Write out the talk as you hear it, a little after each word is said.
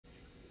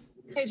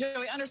Hey,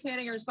 Joey,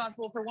 understanding you're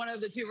responsible for one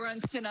of the two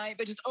runs tonight,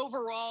 but just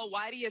overall,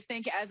 why do you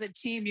think as a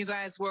team you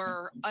guys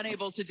were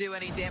unable to do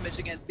any damage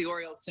against the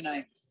Orioles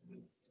tonight?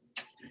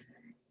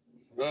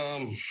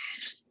 I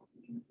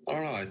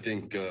don't know. I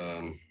think,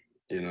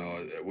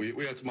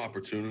 we had some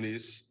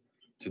opportunities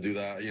to do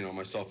that,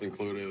 myself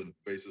included, with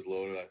bases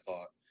loaded. I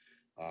thought,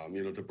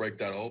 to break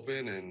that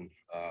open, and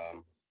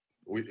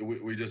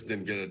we just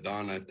didn't get it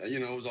done.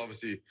 It was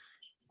obviously,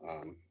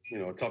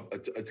 tough.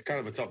 It's kind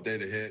of a tough day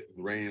to hit,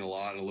 raining a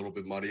lot and a little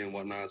bit muddy and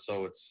whatnot.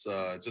 So it's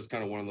just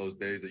kind of one of those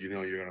days that you're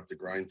gonna have to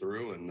grind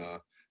through. And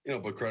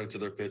but credit to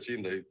their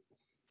pitching,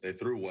 they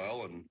threw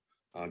well and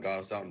got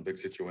us out in big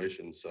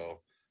situations. So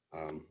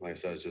like I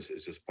said,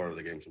 it's just part of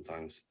the game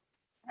sometimes.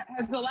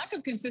 Has the lack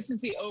of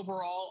consistency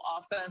overall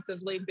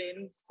offensively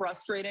been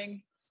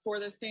frustrating for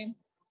this team?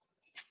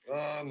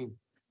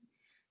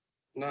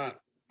 Not.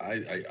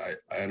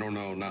 I don't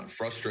know, not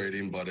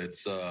frustrating, but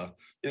it's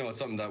it's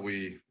something that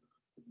we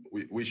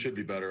should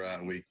be better at,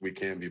 and we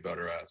can be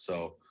better at.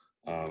 So,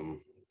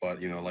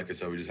 but like I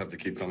said, we just have to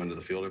keep coming to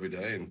the field every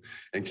day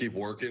and keep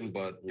working.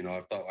 But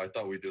I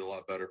thought we did a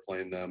lot better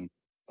playing them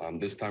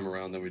this time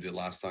around than we did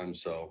last time.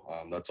 So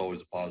that's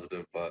always a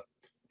positive. But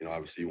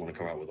obviously you want to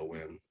come out with a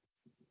win.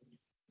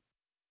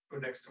 Go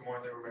next to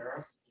Marley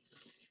Rivera.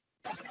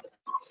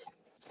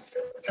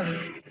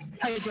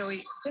 Hi,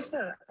 Joey. Just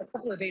a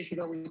couple of days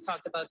ago, we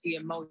talked about the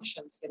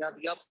emotions,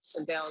 the ups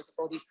and downs of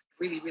all these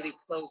really, really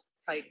close,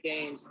 tight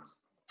games.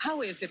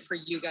 How is it for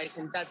you guys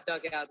in that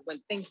dugout when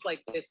things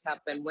like this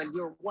happen, when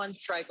you're one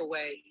strike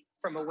away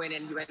from a win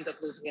and you end up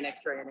losing in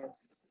extra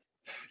innings?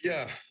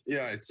 Yeah.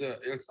 It's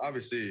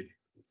obviously,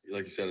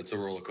 like you said, it's a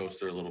roller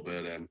coaster a little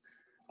bit, and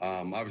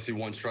obviously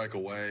one strike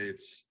away,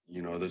 it's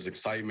there's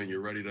excitement.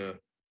 You're ready to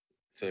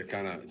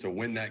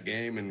win that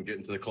game and get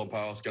into the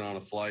clubhouse, get on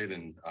a flight,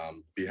 and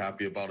be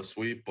happy about a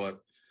sweep. But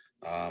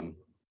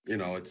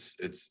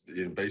it's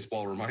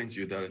baseball reminds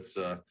you that it's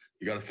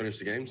you got to finish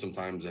the game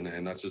sometimes,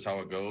 and that's just how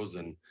it goes.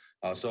 And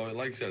so,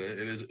 like I said,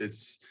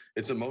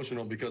 it's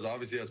emotional because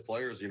obviously as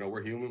players,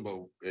 we're human, but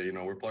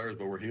we're players,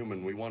 but we're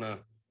human. We want to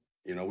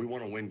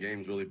win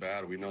games really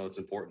bad. We know it's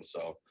important.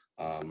 So,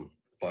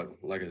 but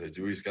like I said,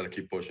 we just got to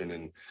keep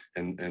pushing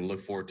and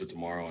look forward to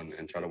tomorrow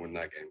and try to win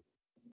that game.